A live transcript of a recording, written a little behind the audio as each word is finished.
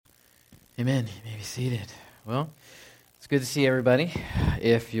Amen. You may be seated. Well, it's good to see everybody.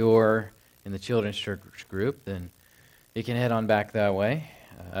 If you're in the children's church group, then you can head on back that way,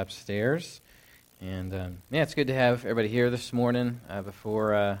 upstairs. And it's good to have everybody here this morning right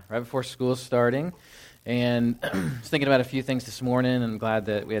before school's starting. And I was thinking about a few things this morning, and I'm glad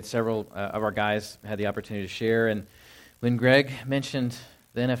that we had several of our guys had the opportunity to share. And when Greg mentioned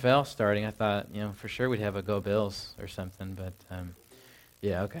the NFL starting, I thought, for sure we'd have a Go Bills or something, but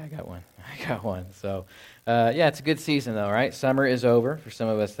yeah, okay, I got one. So, it's a good season, though, right? Summer is over. For some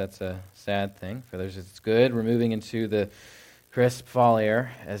of us, that's a sad thing. For others, it's good. We're moving into the crisp fall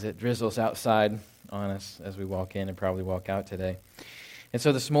air as it drizzles outside on us as we walk in and probably walk out today. And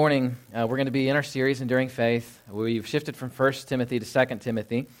so this morning, we're going to be in our series, Enduring Faith. We've shifted from 1 Timothy to 2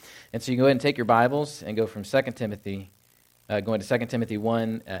 Timothy. And so you can go ahead and take your Bibles and go from 2 Timothy, going to 2 Timothy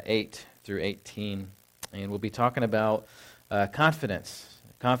 1, 8 through 18. And we'll be talking about confidence.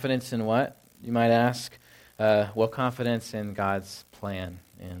 Confidence in what, you might ask? Confidence in God's plan.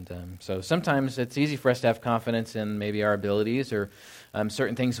 And so sometimes it's easy for us to have confidence in maybe our abilities or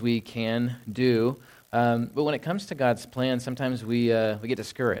certain things we can do. But when it comes to God's plan, sometimes we get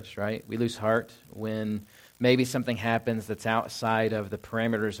discouraged, right? We lose heart when maybe something happens that's outside of the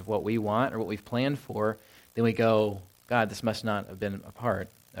parameters of what we want or what we've planned for. Then we go, God, this must not have been a part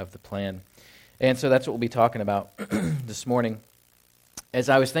of the plan. And so that's what we'll be talking about this morning. As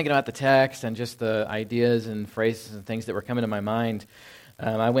I was thinking about the text and just the ideas and phrases and things that were coming to my mind,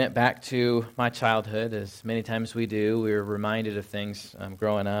 I went back to my childhood, as many times we do. We were reminded of things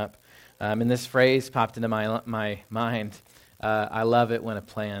growing up. And this phrase popped into my mind, I love it when a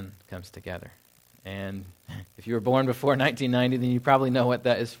plan comes together. And if you were born before 1990, then you probably know what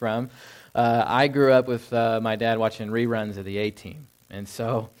that is from. I grew up with my dad watching reruns of the A-Team. And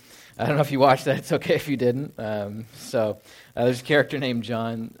so I don't know if you watched that. It's okay if you didn't. There's a character named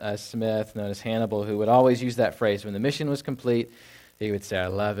John Smith, known as Hannibal, who would always use that phrase. When the mission was complete, he would say, I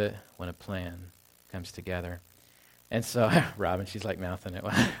love it when a plan comes together. And so, Robin, she's like mouthing it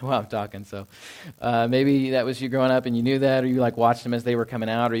while I'm talking. So maybe that was you growing up and you knew that, or you watched them as they were coming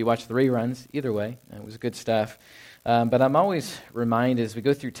out, or you watched the reruns. Either way, it was good stuff. But I'm always reminded as we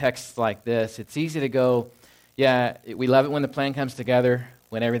go through texts like this, it's easy to go, we love it when the plan comes together,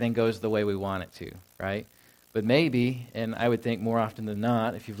 when everything goes the way we want it to, right? But maybe, and I would think more often than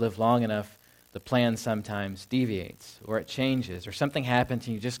not, if you've lived long enough, the plan sometimes deviates, or it changes, or something happens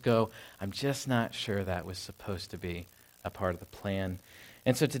and you just go, I'm just not sure that was supposed to be a part of the plan.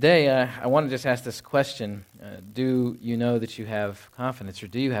 And so today, I want to just ask this question. Do you know that you have confidence, or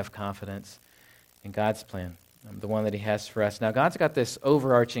do you have confidence in God's plan, the one that He has for us? Now, God's got this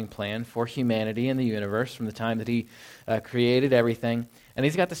overarching plan for humanity and the universe from the time that He created everything, and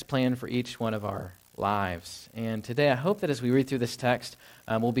He's got this plan for each one of our lives. And today, I hope that as we read through this text,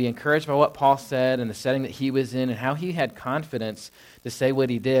 we'll be encouraged by what Paul said and the setting that he was in and how he had confidence to say what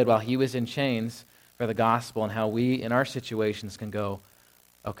he did while he was in chains for the gospel, and how we, in our situations, can go,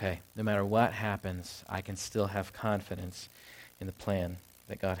 okay, no matter what happens, I can still have confidence in the plan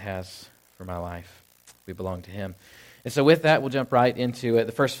that God has for my life. We belong to Him. And so with that, we'll jump right into it.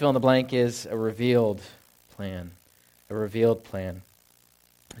 The first fill in the blank is a revealed plan. A revealed plan.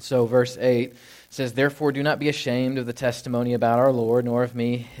 So verse 8 says, Therefore do not be ashamed of the testimony about our Lord, nor of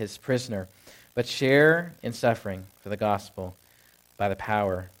me, His prisoner, but share in suffering for the gospel by the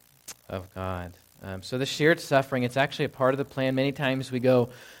power of God. So the shared suffering, it's actually a part of the plan. Many times we go,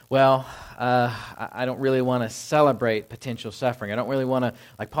 I don't really want to celebrate potential suffering. I don't really want to,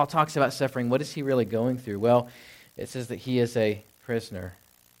 like Paul talks about suffering, what is he really going through? Well, it says that he is a prisoner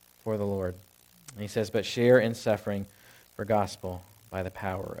for the Lord. And he says, but share in suffering for gospel by the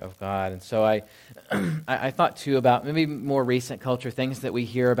power of God. And so I thought too about maybe more recent culture, things that we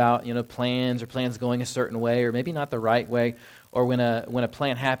hear about, plans going a certain way, or maybe not the right way, or when a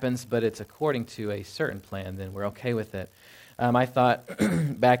plan happens, but it's according to a certain plan, then we're okay with it. I thought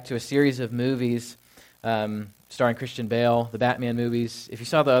back to a series of movies starring Christian Bale, the Batman movies. If you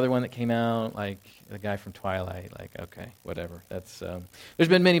saw the other one that came out, like the guy from Twilight, okay, whatever. That's there's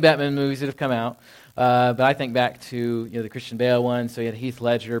been many Batman movies that have come out, but I think back to the Christian Bale one. So you had Heath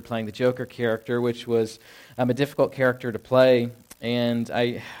Ledger playing the Joker character, which was a difficult character to play. And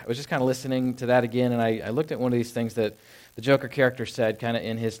I was just kind of listening to that again, and I looked at one of these things that the Joker character said, kind of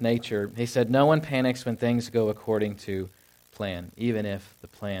in his nature. He said, "No one panics when things go according to plan, even if the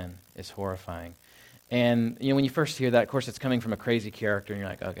plan is horrifying." And when you first hear that, of course, it's coming from a crazy character, and you're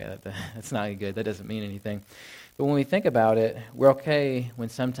like, okay, that's not good. That doesn't mean anything. But when we think about it, we're okay when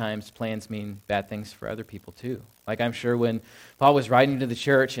sometimes plans mean bad things for other people too. Like I'm sure when Paul was writing to the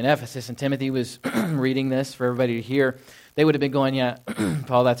church in Ephesus and Timothy was reading this for everybody to hear, they would have been going, yeah,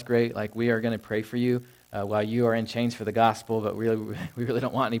 Paul, that's great. Like, we are going to pray for you while you are in chains for the gospel, but we really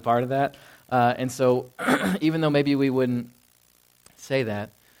don't want any part of that. And so even though maybe we wouldn't say that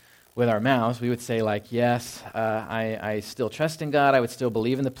with our mouths, we would say, like, yes, I still trust in God. I would still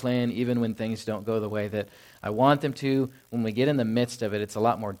believe in the plan, even when things don't go the way that I want them to. When we get in the midst of it, it's a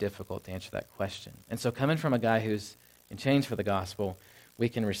lot more difficult to answer that question. And so coming from a guy who's in chains for the gospel, we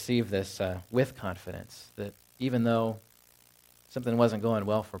can receive this with confidence, that even though something wasn't going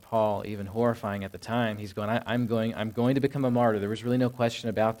well for Paul, even horrifying at the time, he's going, I'm going to become a martyr. There was really no question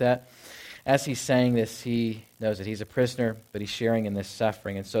about that. As he's saying this, he knows that he's a prisoner, but he's sharing in this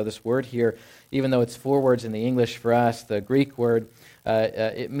suffering. And so this word here, even though it's 4 words in the English for us, the Greek word,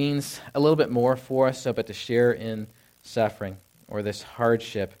 it means a little bit more for us, but to share in suffering or this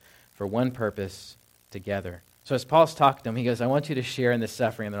hardship for one purpose together. So as Paul's talking to them, he goes, I want you to share in this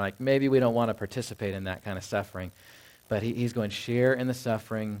suffering. And they're like, maybe we don't want to participate in that kind of suffering. But he's going to share in the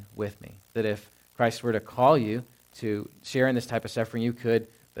suffering with me. That if Christ were to call you to share in this type of suffering, you could,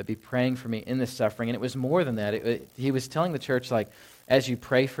 but be praying for me in this suffering. And it was more than that. He was telling the church, like, as you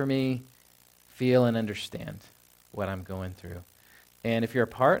pray for me, feel and understand what I'm going through. And if you're a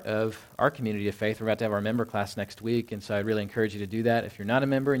part of our community of faith, we're about to have our member class next week, and so I'd really encourage you to do that. If you're not a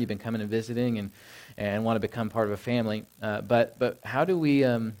member and you've been coming and visiting and want to become part of a family, but how do we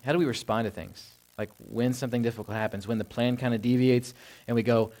respond to things? Like when something difficult happens, when the plan kind of deviates, and we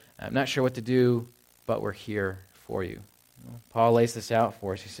go, I'm not sure what to do, but we're here for you. Paul lays this out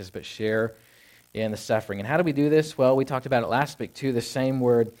for us. He says, but share in the suffering. And how do we do this? Well, we talked about it last week too, the same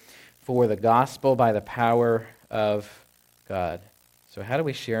word for the gospel by the power of God. So how do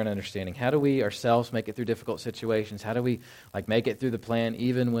we share an understanding? How do we ourselves make it through difficult situations? How do we make it through the plan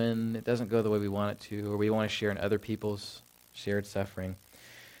even when it doesn't go the way we want it to, or we want to share in other people's shared suffering?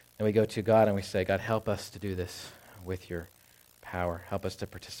 And we go to God and we say, God, help us to do this with your power. Help us to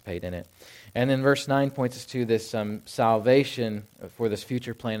participate in it. And then verse 9 points us to this salvation for this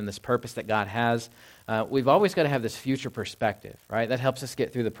future plan and this purpose that God has. We've always got to have this future perspective, right? That helps us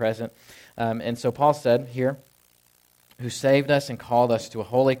get through the present. And so Paul said here, who saved us and called us to a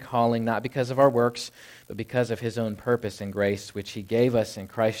holy calling, not because of our works, but because of his own purpose and grace, which he gave us in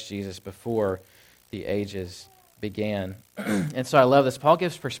Christ Jesus before the ages began. And so I love this. Paul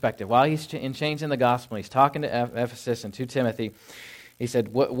gives perspective. While he's in chains in the gospel, he's talking to Ephesus and to Timothy, he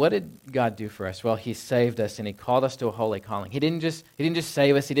said, what did God do for us? Well, he saved us and he called us to a holy calling. He didn't just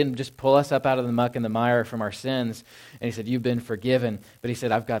save us. He didn't just pull us up out of the muck and the mire from our sins. And he said, you've been forgiven. But he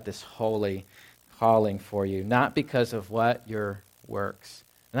said, I've got this holy calling for you, not because of what your works.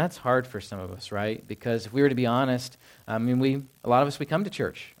 And that's hard for some of us, right? Because if we were to be honest, a lot of us, we come to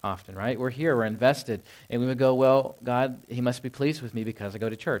church often, right? We're here, we're invested, and we would go, well, God, he must be pleased with me because I go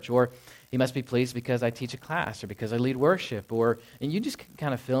to church, or he must be pleased because I teach a class, or because I lead worship, and you just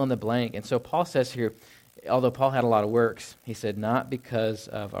kind of fill in the blank. And so Paul says here, although Paul had a lot of works, he said, not because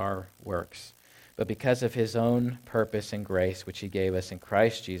of our works, but because of his own purpose and grace, which he gave us in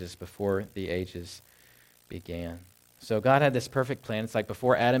Christ Jesus before the ages began. So God had this perfect plan. It's like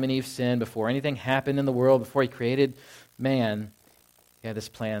before Adam and Eve sinned, before anything happened in the world, before he created man, he had this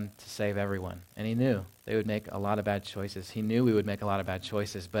plan to save everyone. And he knew they would make a lot of bad choices. He knew we would make a lot of bad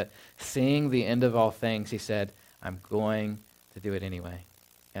choices. But seeing the end of all things, he said, I'm going to do it anyway.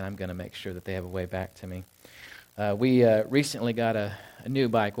 And I'm going to make sure that they have a way back to me. We recently got a new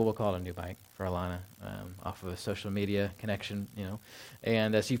bike. Well, we'll call it a new bike for Alana, off of a social media connection,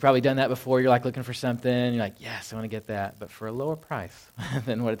 And so you've probably done that before. You're like looking for something. You're like, yes, I want to get that, but for a lower price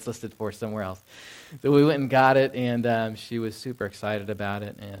than what it's listed for somewhere else. So we went and got it, and she was super excited about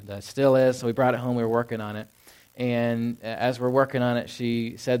it, and still is. So we brought it home. We were working on it. And as we're working on it,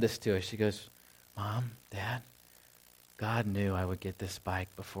 she said this to us. She goes, Mom, Dad, God knew I would get this bike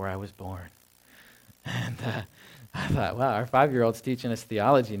before I was born. And I thought, wow, our 5-year-old's teaching us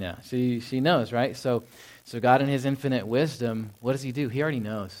theology now. She knows, right? So God in his infinite wisdom, what does he do? He already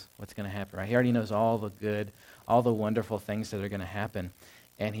knows what's going to happen, right? He already knows all the good, all the wonderful things that are going to happen.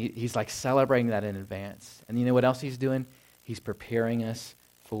 And he's like celebrating that in advance. And you know what else he's doing? He's preparing us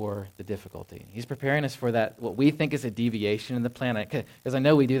for the difficulty. He's preparing us for that, what we think is a deviation in the plan. Because I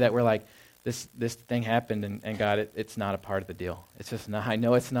know we do that. We're like, this thing happened, and God, it's not a part of the deal. It's just not. I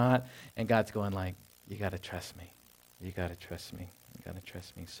know it's not. And God's going like, you got to trust me. You got to trust me. You got to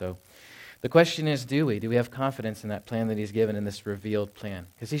trust me. So the question is, do we? Do we have confidence in that plan that he's given in this revealed plan?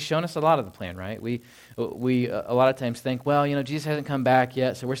 Because he's shown us a lot of the plan, right? We a lot of times think, well, Jesus hasn't come back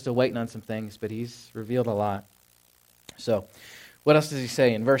yet, so we're still waiting on some things, but he's revealed a lot. So what else does he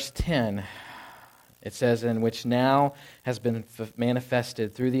say? In verse 10, it says, in which now has been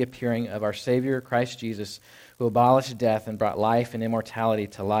manifested through the appearing of our Savior, Christ Jesus, who abolished death and brought life and immortality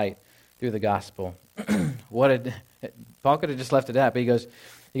to light through the gospel. Paul could have just left it at, but he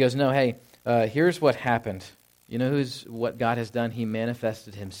goes, no, hey, here's what happened. You know what God has done? He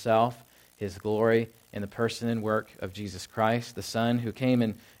manifested himself, his glory, in the person and work of Jesus Christ, the Son who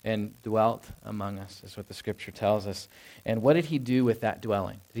came and dwelt among us, is what the Scripture tells us. And what did he do with that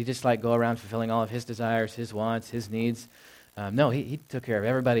dwelling? Did he just go around fulfilling all of his desires, his wants, his needs? No, he took care of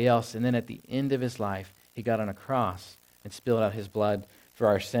everybody else. And then at the end of his life, he got on a cross and spilled out his blood for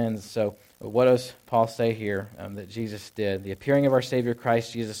our sins. So what does Paul say here that Jesus did? The appearing of our Savior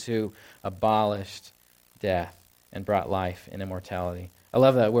Christ Jesus, who abolished death and brought life and immortality. I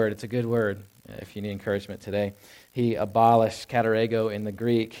love that word. It's a good word if you need encouragement today. He abolished, katarego in the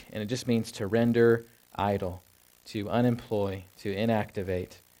Greek, and it just means to render idle, to unemploy, to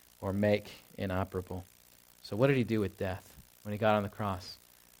inactivate, or make inoperable. So what did he do with death when he got on the cross?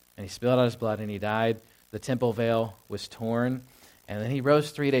 And he spilled out his blood and he died. The temple veil was torn, and then he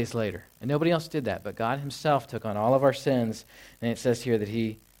rose 3 days later. And nobody else did that, but God himself took on all of our sins, and it says here that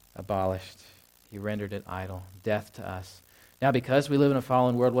he abolished, he rendered it idle, death to us. Now, because we live in a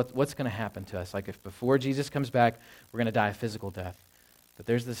fallen world, what's going to happen to us? If before Jesus comes back, we're going to die a physical death. But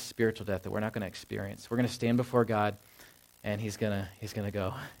there's this spiritual death that we're not going to experience. We're going to stand before God, and he's going to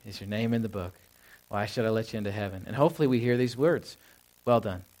go, is your name in the book? Why should I let you into heaven? And hopefully we hear these words, well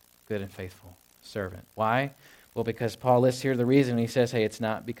done, good and faithful servant. Why? Well, because Paul lists here the reason. He says, hey, it's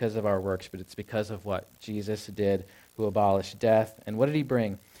not because of our works, but it's because of what Jesus did, who abolished death. And what did he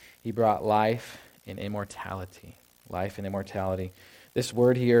bring? He brought life and immortality. Life and immortality. This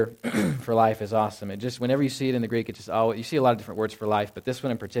word here for life is awesome. It just, whenever you see it in the Greek, you see a lot of different words for life, but this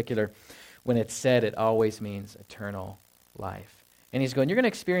one in particular, when it's said, it always means eternal life. And he's going, you're going to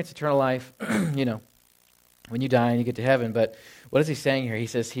experience eternal life, when you die and you get to heaven. But what is he saying here? He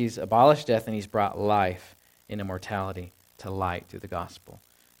says he's abolished death and he's brought life and immortality to light through the gospel.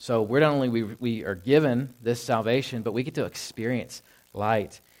 So we're not only we are given this salvation, but we get to experience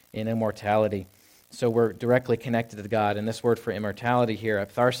light and immortality. So we're directly connected to God. And this word for immortality here,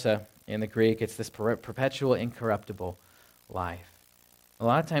 aphtharsa in the Greek, it's this perpetual, incorruptible life. A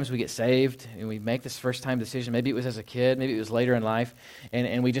lot of times we get saved and we make this first-time decision. Maybe it was as a kid, maybe it was later in life,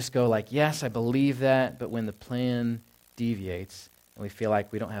 and we just go yes, I believe that, but when the plan deviates and we feel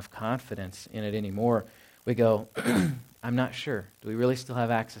like we don't have confidence in it anymore, we go, I'm not sure. Do we really still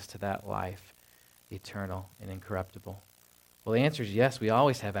have access to that life, eternal and incorruptible? Well, the answer is yes, we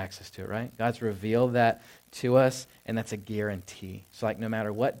always have access to it, right? God's revealed that to us, and that's a guarantee. So no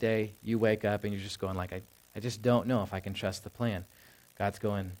matter what day you wake up and you're just going I just don't know if I can trust the plan. God's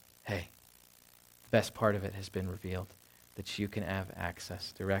going, hey, the best part of it has been revealed, that you can have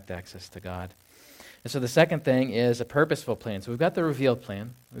access, direct access to God. And so the second thing is a purposeful plan. So we've got the revealed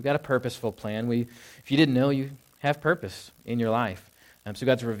plan. We've got a purposeful plan. If you didn't know, you have purpose in your life. So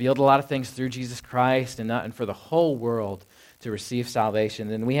God's revealed a lot of things through Jesus Christ and for the whole world to receive salvation.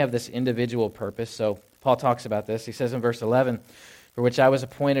 Then we have this individual purpose. So Paul talks about this. He says in verse 11, for which I was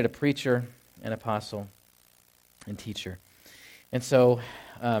appointed a preacher, an apostle, and teacher. And so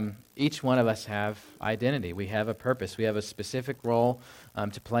each one of us have identity. We have a purpose. We have a specific role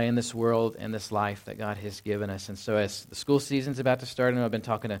to play in this world and this life that God has given us. And so as the school season's about to start, and I've been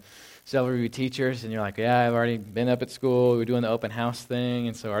talking to several of you teachers, and you're like, yeah, I've already been up at school. We're doing the open house thing,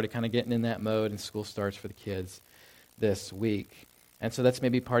 and so already kind of getting in that mode, and school starts for the kids this week. And so that's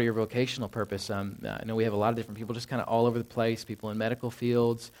maybe part of your vocational purpose. I know we have a lot of different people just kind of all over the place, people in medical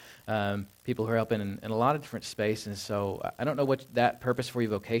fields, people who are helping in a lot of different spaces. So I don't know what that purpose for you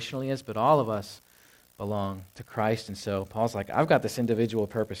vocationally is, but all of us belong to Christ. And so Paul's like, I've got this individual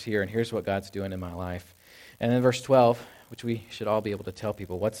purpose here, and here's what God's doing in my life. And then verse 12, which we should all be able to tell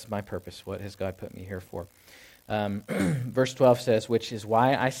people, what's my purpose? What has God put me here for? Verse 12 says, which is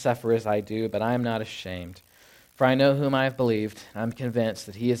why I suffer as I do, but I am not ashamed. For I know whom I have believed, and I'm convinced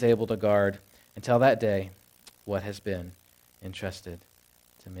that he is able to guard until that day what has been entrusted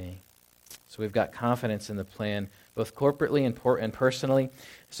to me. So we've got confidence in the plan, both corporately and personally.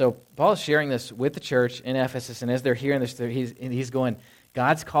 So Paul is sharing this with the church in Ephesus, and as they're hearing this, he's going,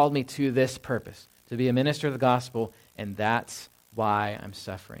 God's called me to this purpose, to be a minister of the gospel, and that's why I'm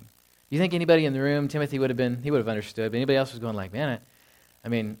suffering. You think anybody in the room, Timothy would have understood, but anybody else was going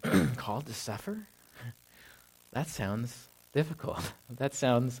man, called to suffer? That sounds difficult. That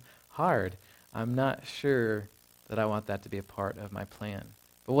sounds hard. I'm not sure that I want that to be a part of my plan.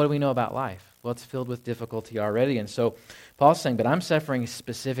 But what do we know about life? Well, it's filled with difficulty already. And so Paul's saying, but I'm suffering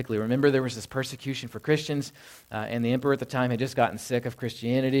specifically. Remember, there was this persecution for Christians, and the emperor at the time had just gotten sick of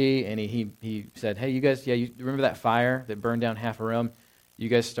Christianity, and he said, hey, you guys, you remember that fire that burned down half of Rome? You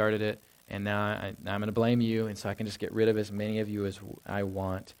guys started it, and now I'm going to blame you, and so I can just get rid of as many of you as I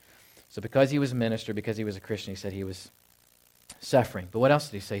want. So because he was a minister, because he was a Christian, he said he was suffering. But what else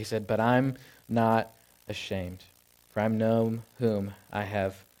did he say? He said, but I'm not ashamed, for I'm known whom I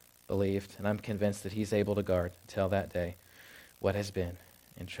have believed, and I'm convinced that he's able to guard until that day what has been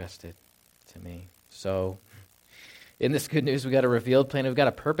entrusted to me. So in this good news, we've got a revealed plan. We've got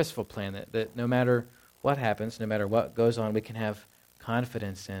a purposeful plan that no matter what happens, no matter what goes on, we can have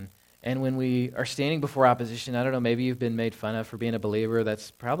confidence in. And when we are standing before opposition, I don't know, maybe you've been made fun of for being a believer.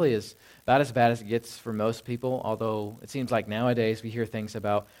 That's probably about as bad as it gets for most people, although it seems like nowadays we hear things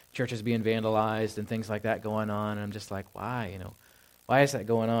about churches being vandalized and things like that going on, and I'm just like, why? Why is that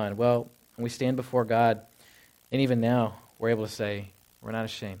going on? Well, when we stand before God, and even now, we're able to say, we're not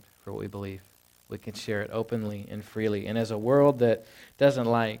ashamed for what we believe. We can share it openly and freely. And as a world that doesn't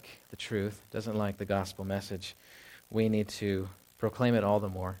like the truth, doesn't like the gospel message, we need to proclaim it all the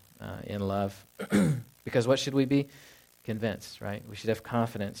more in love. Because what should we be? Convinced, right? We should have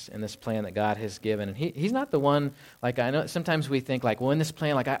confidence in this plan that God has given. And he's not the one, like I know sometimes we think like, well, in this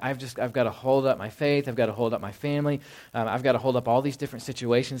plan, like I've got to hold up my faith, I've got to hold up my family, I've got to hold up all these different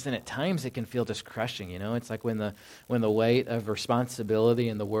situations. And at times it can feel just crushing, It's like when the weight of responsibility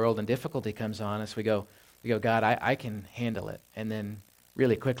in the world and difficulty comes on us, we go, God, I can handle it. And then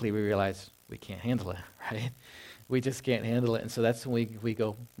really quickly we realize we can't handle it, right? We just can't handle it. And so that's when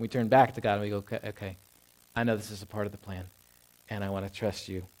we turn back to God and we go, okay, I know this is a part of the plan, and I want to trust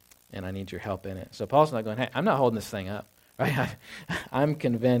you, and I need your help in it. So Paul's not going, hey, I'm not holding this thing up, right? I'm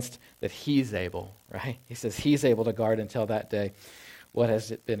convinced that he's able, right? He says he's able to guard until that day what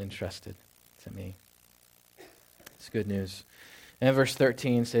has been entrusted to me. It's good news. And verse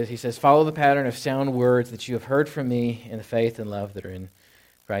 13 says, he says, follow the pattern of sound words that you have heard from me in the faith and love that are in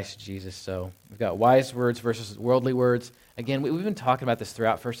Christ Jesus. So we've got wise words versus worldly words. Again, we've been talking about this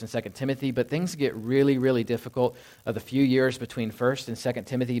throughout 1 and 2 Timothy, but things get really, really difficult of the few years between 1 and 2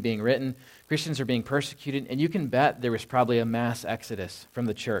 Timothy being written. Christians are being persecuted, and you can bet there was probably a mass exodus from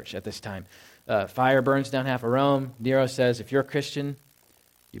the church at this time. Fire burns down half of Rome. Nero says, if you're a Christian,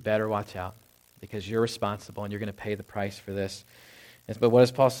 you better watch out because you're responsible and you're going to pay the price for this. But what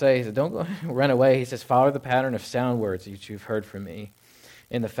does Paul say? He said, don't go, run away. He says, follow the pattern of sound words that you've heard from me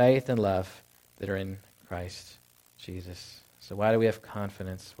in the faith and love that are in Christ Jesus. So why do we have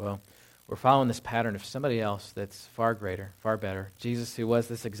confidence? Well, we're following this pattern of somebody else that's far greater, far better. Jesus, who was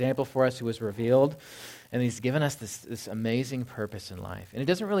this example for us, who was revealed, and he's given us this amazing purpose in life. And it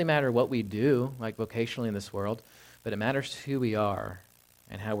doesn't really matter what we do, like vocationally in this world, but it matters who we are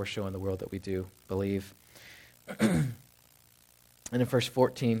and how we're showing the world that we do believe. And in verse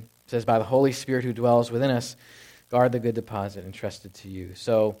 14, it says, by the Holy Spirit who dwells within us, guard the good deposit entrusted to you.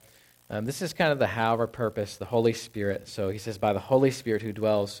 So this is kind of the how of our purpose, the Holy Spirit. So he says, by the Holy Spirit who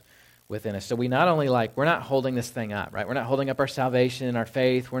dwells within us. So we not only we're not holding this thing up, right? We're not holding up our salvation and our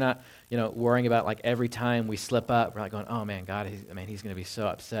faith. We're not, worrying about like every time we slip up, we're like going, oh man, God, he's going to be so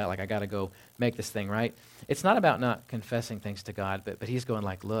upset. Like I got to go make this thing right. It's not about not confessing things to God, but he's going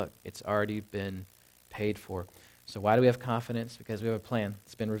like, look, it's already been paid for. So why do we have confidence? Because we have a plan.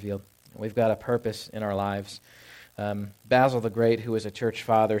 It's been revealed. We've got a purpose in our lives. Basil the Great, who was a church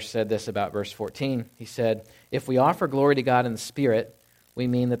father, said this about verse 14. He said, if we offer glory to God in the Spirit, we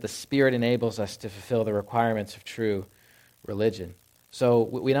mean that the Spirit enables us to fulfill the requirements of true religion. So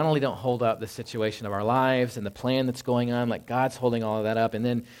we not only don't hold up the situation of our lives and the plan that's going on, like God's holding all of that up, and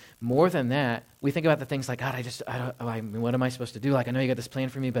then more than that, we think about the things like, God, what am I supposed to do? Like, I know you got this plan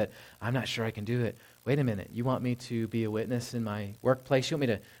for me, but I'm not sure I can do it. Wait a minute, you want me to be a witness in my workplace? You want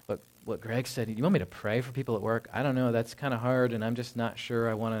me to, what Greg said, you want me to pray for people at work? I don't know, that's kind of hard, and I'm just not sure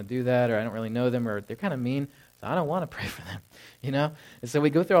I want to do that, or I don't really know them, or they're kind of mean, so I don't want to pray for them, And so we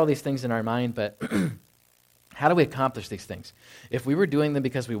go through all these things in our mind, but how do we accomplish these things? If we were doing them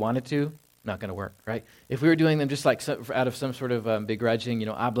because we wanted to, not going to work, right? If we were doing them just like out of some sort of begrudging,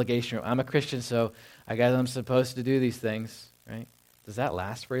 obligation, or I'm a Christian, so I guess I'm supposed to do these things, right? Does that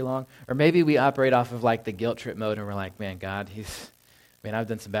last very long? Or maybe we operate off of like the guilt trip mode, and we're like, man, God, I've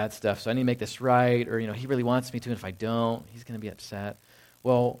done some bad stuff, so I need to make this right, or, he really wants me to, and if I don't, he's going to be upset.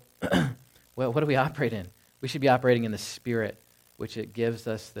 Well, what do we operate in? We should be operating in the Spirit, which it gives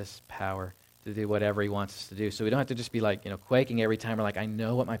us this power to do whatever he wants us to do. So we don't have to just be like, quaking every time we're like, I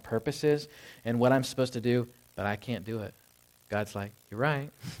know what my purpose is and what I'm supposed to do, but I can't do it. God's like, you're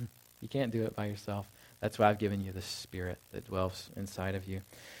right. You can't do it by yourself. That's why I've given you the Spirit that dwells inside of you.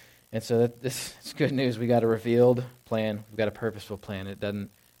 And so this is good news. We got a revealed plan. We've got a purposeful plan. It doesn't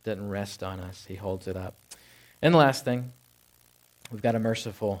rest on us. He holds it up. And the last thing, we've got a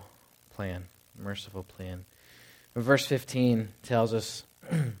merciful plan. Merciful plan. Verse 15 tells us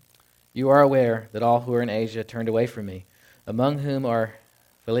You are aware that all who are in Asia turned away from me, among whom are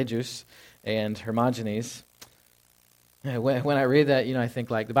Philologus and Hermogenes. When I read that, I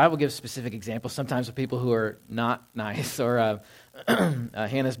think like the Bible gives specific examples sometimes of people who are not nice. Or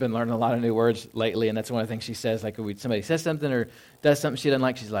Hannah's been learning a lot of new words lately, and that's one of the things she says. Like when somebody says something or does something she doesn't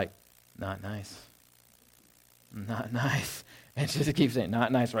like, she's like, not nice. Not nice. And she just keeps saying,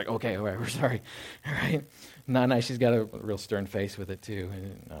 not nice. We're like, okay, all right, we're sorry. All right? Not nice. She's got a real stern face with it, too.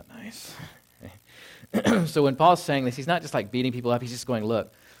 Not nice. So when Paul's saying this, he's not just like beating people up. He's just going,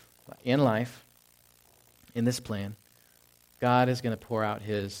 look, in life, in this plan, God is going to pour out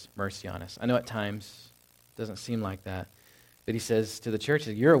his mercy on us. I know at times it doesn't seem like that. But he says to the church,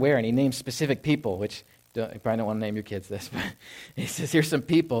 you're aware, and he names specific people, which you probably don't want to name your kids this, but he says, here's some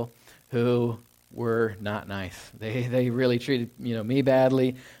people who were not nice. They really treated me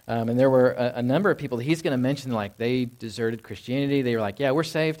badly. And there were a number of people that he's going to mention, like they deserted Christianity. They were like, yeah, we're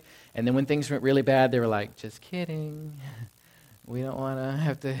saved. And then when things went really bad, they were like, just kidding. We don't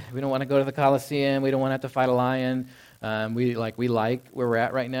want to go to the Colosseum. We don't want to have to fight a lion. We like where we're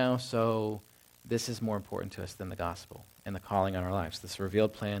at right now. So this is more important to us than the gospel and the calling on our lives, this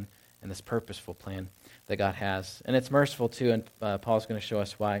revealed plan and this purposeful plan that God has. And it's merciful too, and Paul's going to show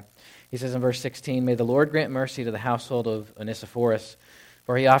us why. He says in verse 16, may the Lord grant mercy to the household of Onesiphorus,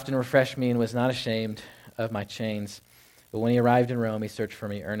 for he often refreshed me and was not ashamed of my chains. But when he arrived in Rome, he searched for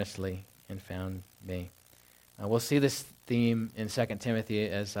me earnestly and found me. We'll see this theme in 2 Timothy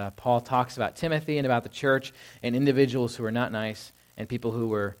as Paul talks about Timothy and about the church and individuals who are not nice and people who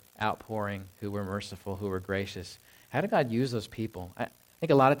were outpouring, who were merciful, who were gracious. How did God use those people? I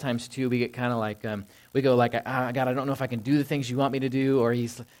think a lot of times, too, we get kind of like, we go like, God, I don't know if I can do the things you want me to do, or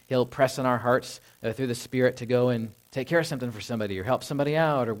he'll press on our hearts through the Spirit to go and take care of something for somebody or help somebody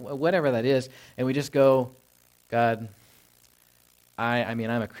out or whatever that is. And we just go, God, I mean,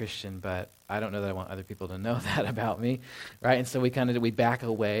 I'm a Christian, but I don't know that I want other people to know that about me, right? And so we back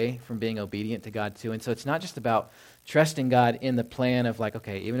away from being obedient to God, too. And so it's not just about trusting God in the plan of like,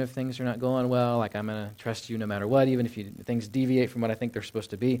 okay, even if things are not going well, like I'm going to trust you no matter what, even if things deviate from what I think they're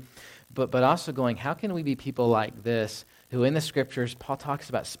supposed to be. But also going, how can we be people like this who in the Scriptures, Paul talks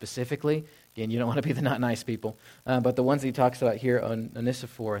about specifically, again, you don't want to be the not nice people, but the ones that he talks about here on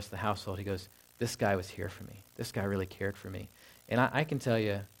Onesiphorus, the household, he goes, this guy was here for me. This guy really cared for me. And I can tell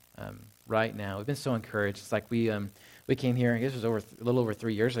you right now, we've been so encouraged. It's like we came here, I guess it was a little over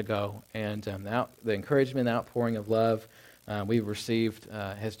 3 years ago, and the encouragement, the outpouring of love we've received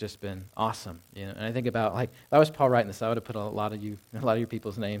has just been awesome. And I think about, like, if I was Paul writing this, I would have put a lot of your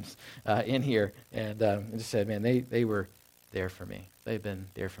people's names in here, and just said, man, they were there for me. They've been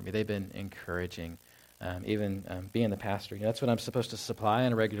there for me. They've been encouraging. Even being the pastor, that's what I'm supposed to supply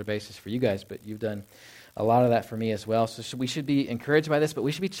on a regular basis for you guys, but you've done a lot of that for me as well. So we should be encouraged by this, but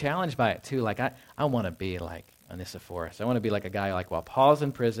we should be challenged by it too. Like I want to be like Onesiphorus. I want to be like a guy like while Paul's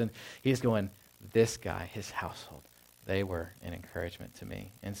in prison, he's going, this guy, his household, they were an encouragement to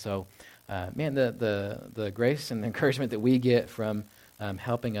me. And so, man, the grace and the encouragement that we get from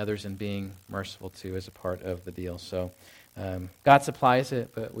helping others and being merciful too is a part of the deal. So God supplies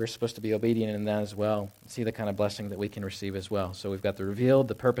it, but we're supposed to be obedient in that as well. See the kind of blessing that we can receive as well. So we've got the revealed,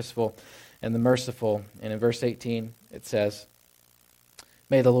 the purposeful, and the merciful. And in verse 18, it says,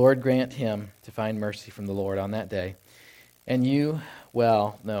 may the Lord grant him to find mercy from the Lord on that day. And you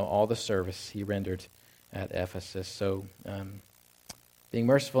well know all the service he rendered at Ephesus. So being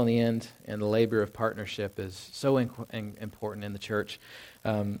merciful in the end and the labor of partnership is so important in the church.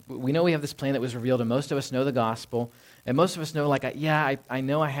 We know we have this plan that was revealed, and most of us know the gospel. And most of us know, like, I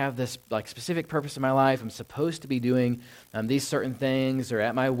know I have this like specific purpose in my life. I'm supposed to be doing these certain things, or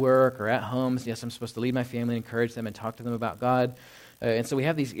at my work, or at home. Yes, I'm supposed to lead my family, encourage them, and talk to them about God. And so we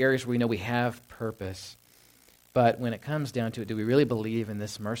have these areas where we know we have purpose. But when it comes down to it, do we really believe in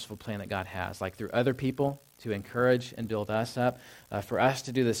this merciful plan that God has, like through other people to encourage and build us up, for us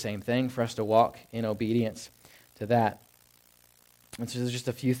to do the same thing, for us to walk in obedience to that? And so there's just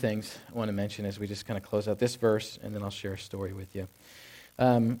a few things I want to mention as we just kind of close out this verse, and then I'll share a story with you.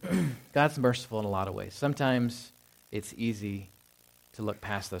 God's merciful in a lot of ways. Sometimes it's easy to look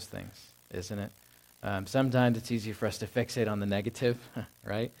past those things, isn't it? Sometimes it's easy for us to fixate on the negative,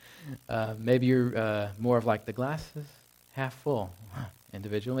 right? Maybe you're more of like the glass is half full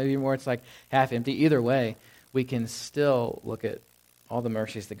individual. Maybe you're more it's like half empty. Either way, we can still look at all the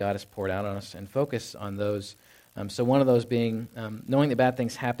mercies that God has poured out on us and focus on those. So one of those being knowing that bad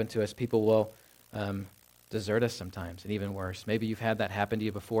things happen to us, people will desert us sometimes, and even worse. Maybe you've had that happen to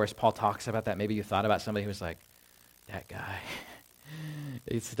you before. As Paul talks about that, maybe you thought about somebody who was like, that guy.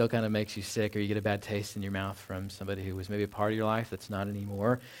 it still kind of makes you sick, or you get a bad taste in your mouth from somebody who was maybe a part of your life that's not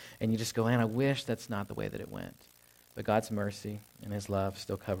anymore, and you just go, man, I wish that's not the way that it went. But God's mercy and his love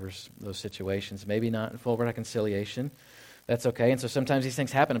still covers those situations. Maybe not in full reconciliation. That's okay. And so sometimes these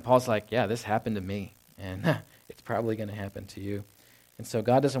things happen, and Paul's like, yeah, this happened to me, and it's probably going to happen to you. And so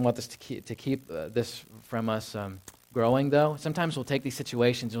God doesn't want this to keep this from us growing, though. Sometimes we'll take these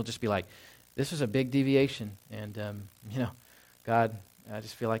situations and we'll just be like, this was a big deviation, and, God, I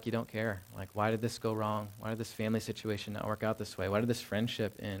just feel like you don't care. Like, why did this go wrong? Why did this family situation not work out this way? Why did this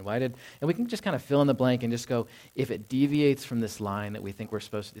friendship end? And we can just kind of fill in the blank and just go, if it deviates from this line that we think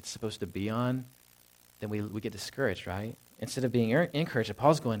it's supposed to be on, then we get discouraged, right? Instead of being encouraged,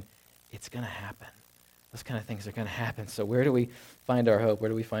 Paul's going, it's going to happen. Those kind of things are going to happen. So where do we find our hope? Where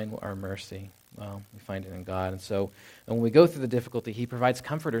do we find our mercy? Well, we find it in God. And so when we go through the difficulty, he provides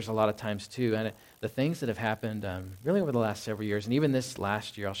comforters a lot of times too. And the things that have happened really over the last several years, and even this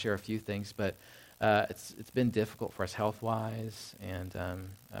last year, I'll share a few things, but it's been difficult for us health-wise, and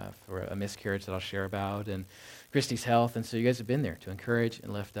for a miscarriage that I'll share about, and Christy's health. And so you guys have been there to encourage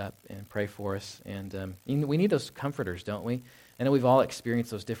and lift up and pray for us. And we need those comforters, don't we? I know we've all experienced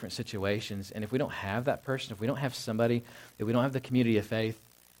those different situations, and if we don't have that person, if we don't have somebody, if we don't have the community of faith,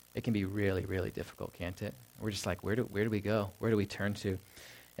 it can be really, really difficult, can't it? We're just like, where do we go? Where do we turn to?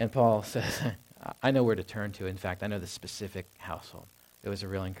 And Paul says, I know where to turn to. In fact, I know the specific household. It was a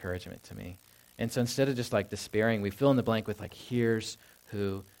real encouragement to me. And so instead of just like despairing, we fill in the blank with like, here's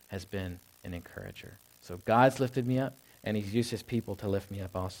who has been an encourager. So God's lifted me up, and he's used his people to lift me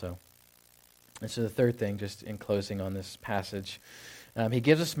up also. And so the third thing, just in closing on this passage, he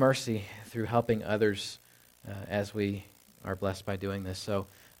gives us mercy through helping others as we are blessed by doing this. So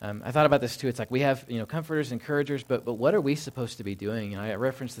I thought about this too. It's like we have, comforters, encouragers, but what are we supposed to be doing? And I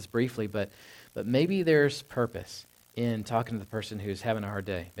referenced this briefly, but maybe there's purpose in talking to the person who's having a hard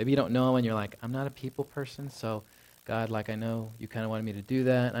day. Maybe you don't know him and you're like, I'm not a people person, so God, like I know you kind of wanted me to do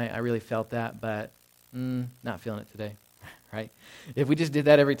that, and I really felt that, but not feeling it today, right? If we just did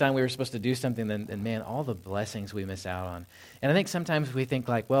that every time we were supposed to do something, then man, all the blessings we miss out on. And I think sometimes we think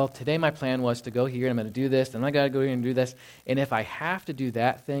like, well, today my plan was to go here, and I'm going to do this, and I got to go here and do this, and if I have to do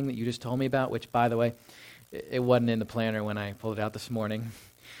that thing that you just told me about, which, by the way, it wasn't in the planner when I pulled it out this morning,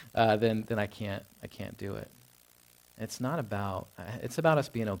 then I can't do it. It's about us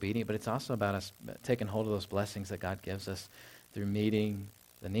being obedient, but it's also about us taking hold of those blessings that God gives us through meeting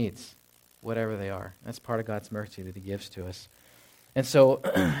the needs, whatever they are. That's part of God's mercy that he gives to us. And so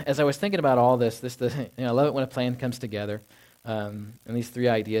as I was thinking about all this, I love it when a plan comes together. And these three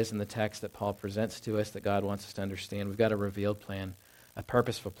ideas in the text that Paul presents to us that God wants us to understand. We've got a revealed plan, a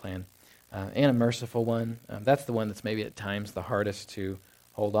purposeful plan, and a merciful one. That's the one that's maybe at times the hardest to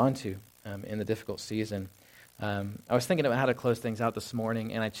hold on to in the difficult season. I was thinking about how to close things out this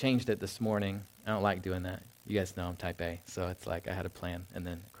morning, and I changed it this morning. I don't like doing that. You guys know I'm type A, so it's like I had a plan, and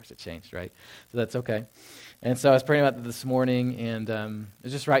then, of course, it changed, right? So that's okay. And so I was praying about it this morning, and I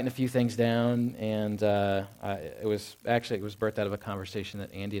was just writing a few things down, and it was birthed out of a conversation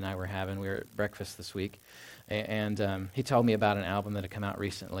that Andy and I were having. We were at breakfast this week, and he told me about an album that had come out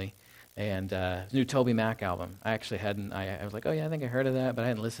recently, and new Toby Mac album. I actually hadn't. I was like, oh yeah, I think I heard of that, but I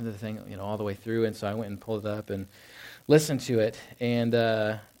hadn't listened to the thing, all the way through. And so I went and pulled it up and listened to it.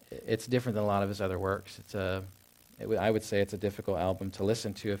 And it's different than a lot of his other works. I would say it's a difficult album to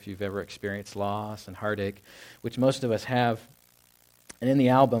listen to if you've ever experienced loss and heartache, which most of us have. And in the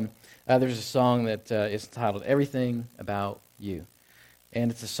album, there's a song that is titled "Everything About You," and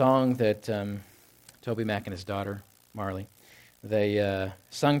it's a song that Toby Mac and his daughter Marley, they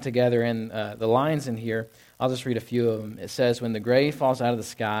sung together, and the lines in here, I'll just read a few of them. It says, when the gray falls out of the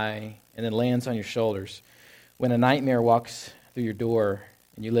sky and then lands on your shoulders, when a nightmare walks through your door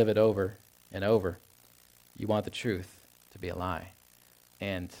and you live it over and over, you want the truth to be a lie.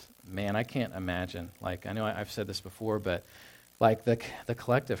 And man, I can't imagine, like, I know I've said this before, but like the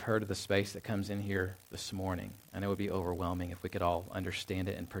collective hurt of the space that comes in here this morning, I know it would be overwhelming if we could all understand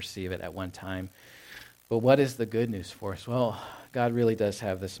it and perceive it at one time. But what is the good news for us? Well, God really does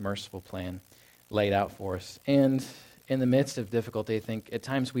have this merciful plan laid out for us. And in the midst of difficulty, I think at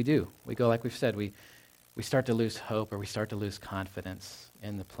times we do. We go, like we've said, we start to lose hope, or we start to lose confidence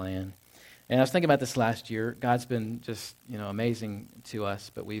in the plan. And I was thinking about this last year. God's been just, amazing to us,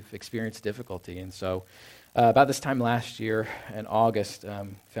 but we've experienced difficulty. And so about this time last year in August,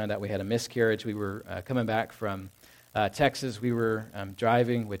 found out we had a miscarriage. We were coming back from Texas. We were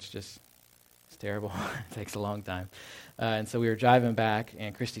driving, which just... terrible. It takes a long time. And so we were driving back,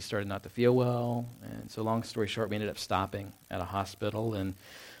 and Christy started not to feel well. And so long story short, we ended up stopping at a hospital. And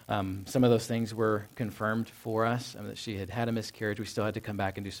Some of those things were confirmed for us. That she had had a miscarriage. We still had to come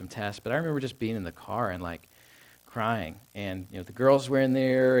back and do some tests. But I remember just being in the car and like crying. And the girls were in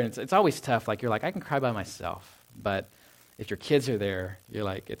there, and it's always tough. Like you're like, I can cry by myself, but if your kids are there, you're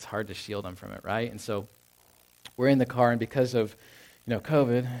like, it's hard to shield them from it, right? And so we're in the car, and because of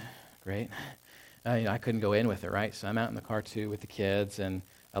COVID, great. I couldn't go in with her, right? So I'm out in the car too with the kids, and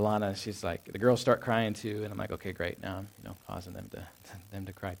Alana, she's like, the girls start crying too, and I'm like, okay, great. Now I'm causing them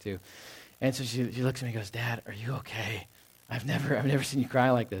to cry too. And so she looks at me and goes, Dad, are you okay? I've never seen you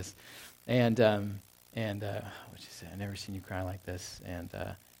cry like this. And what she said, I've never seen you cry like this. And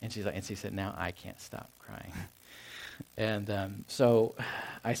she said, now I can't stop crying. And so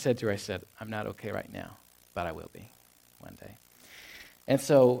I said to her, I'm not okay right now, but I will be one day. And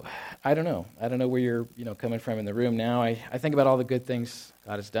so I don't know where you're coming from in the room now. I think about all the good things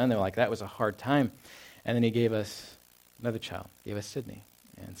God has done. They're like, that was a hard time. And then he gave us another child, gave us Sydney.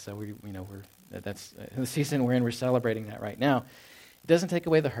 And so that's the season we're in. We're celebrating that right now. It doesn't take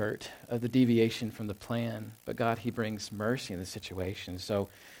away the hurt of the deviation from the plan, but God, he brings mercy in the situation. So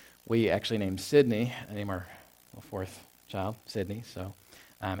we actually named Sydney, I named our fourth child, Sydney. So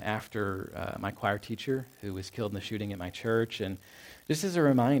after my choir teacher who was killed in the shooting at my church. And just as a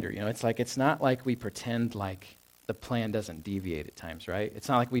reminder, it's not like we pretend like the plan doesn't deviate at times, right? It's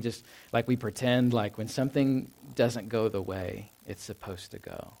not like we pretend like when something doesn't go the way it's supposed to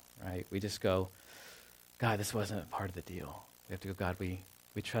go, right? We just go, God, this wasn't a part of the deal. We have to go, God, we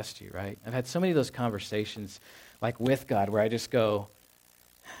trust you, right? I've had so many of those conversations like with God where I just go,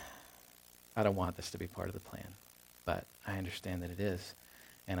 I don't want this to be part of the plan, but I understand that it is,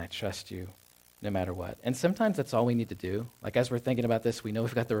 and I trust you no matter what. And sometimes that's all we need to do. Like as we're thinking about this, we know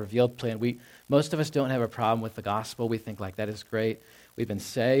we've got the revealed plan. Most of us don't have a problem with the gospel. We think like that is great. We've been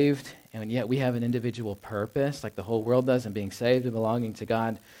saved, and yet we have an individual purpose, like the whole world does, in being saved and belonging to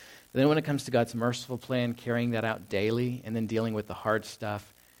God. But then when it comes to God's merciful plan, carrying that out daily, and then dealing with the hard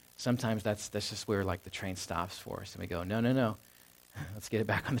stuff, sometimes that's just where like the train stops for us, and we go, no, let's get it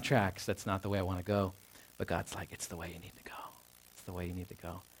back on the tracks. That's not the way I want to go. But God's like, it's the way you need to go. It's the way you need to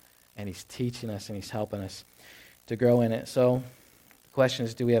go. And he's teaching us and he's helping us to grow in it. So the question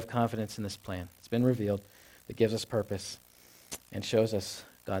is, do we have confidence in this plan? It's been revealed. It gives us purpose and shows us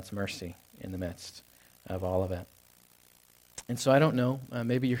God's mercy in the midst of all of it. And so I don't know,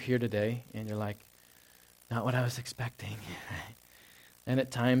 maybe you're here today and you're like, not what I was expecting. And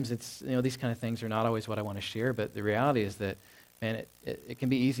at times it's, these kind of things are not always what I want to share, but the reality is that, man, it can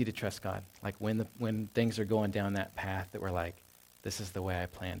be easy to trust God. Like when things are going down that path that we're like, this is the way I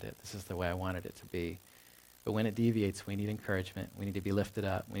planned it. This is the way I wanted it to be. But when it deviates, we need encouragement. We need to be lifted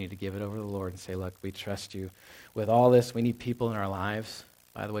up. We need to give it over to the Lord and say, look, we trust you. With all this, we need people in our lives,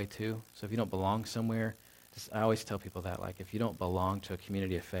 by the way, too. So if you don't belong somewhere, I always tell people that, like, if you don't belong to a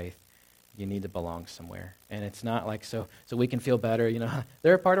community of faith, you need to belong somewhere. And it's not like so we can feel better.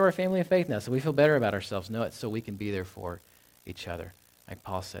 They're a part of our family of faith now, so we feel better about ourselves. No, it's so we can be there for each other. Like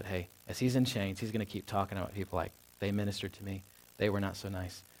Paul said, hey, as he's in chains, he's going to keep talking about people like, they ministered to me. They were not so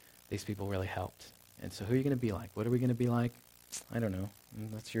nice. These people really helped. And so who are you going to be like? What are we going to be like? I don't know.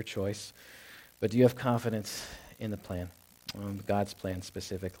 That's your choice. But do you have confidence in the plan, God's plan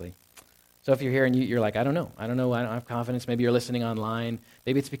specifically? So if you're here and you're like, I don't know. I don't have confidence. Maybe you're listening online.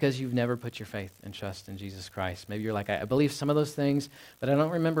 Maybe it's because you've never put your faith and trust in Jesus Christ. Maybe you're like, I believe some of those things, but I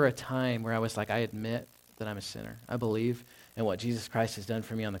don't remember a time where I was like, I admit that I'm a sinner. I believe in what Jesus Christ has done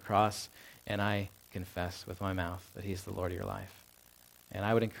for me on the cross, and I confess with my mouth that he's the Lord of your life. And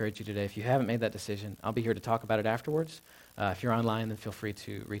I would encourage you today, if you haven't made that decision, I'll be here to talk about it afterwards. If you're online, then feel free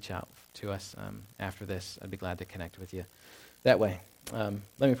to reach out to us after this. I'd be glad to connect with you that way. Let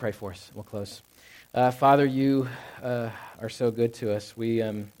me pray for us. We'll close. Father, you are so good to us. We,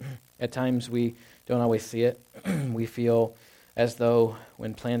 at times, we don't always see it. We feel as though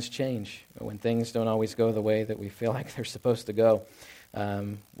when plans change, when things don't always go the way that we feel like they're supposed to go,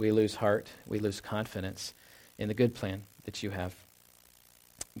 we lose heart. We lose confidence in the good plan that you have.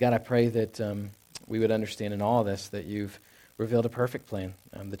 God, I pray that we would understand in all of this that you've revealed a perfect plan,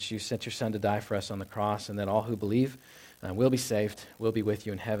 that you sent your Son to die for us on the cross, and that all who believe will be saved, will be with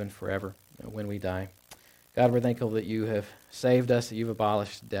you in heaven forever when we die. God, we're thankful that you have saved us, that you've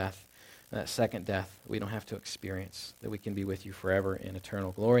abolished death, that second death we don't have to experience, that we can be with you forever in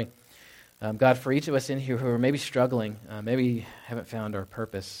eternal glory. God, for each of us in here who are maybe struggling, maybe haven't found our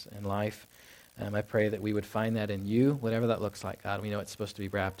purpose in life, I pray that we would find that in you, whatever that looks like. God, we know it's supposed to be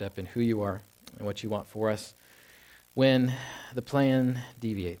wrapped up in who you are and what you want for us. When the plan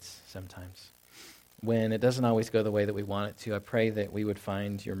deviates sometimes, when it doesn't always go the way that we want it to, I pray that we would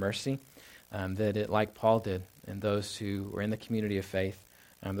find your mercy, that it, like Paul did, and those who were in the community of faith,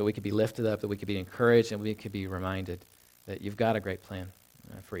 that we could be lifted up, that we could be encouraged, and we could be reminded that you've got a great plan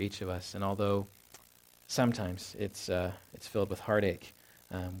for each of us. And although sometimes it's filled with heartache,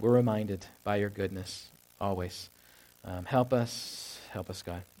 we're reminded by your goodness always. Help us,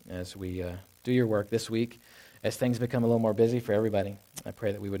 God, as we do your work this week. As things become a little more busy for everybody, I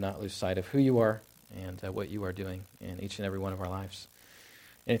pray that we would not lose sight of who you are and what you are doing in each and every one of our lives.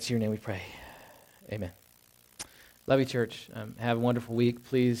 And it's in your name we pray. Amen. Love you, church. Have a wonderful week.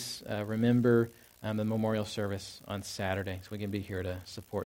 Please remember the memorial service on Saturday so we can be here to support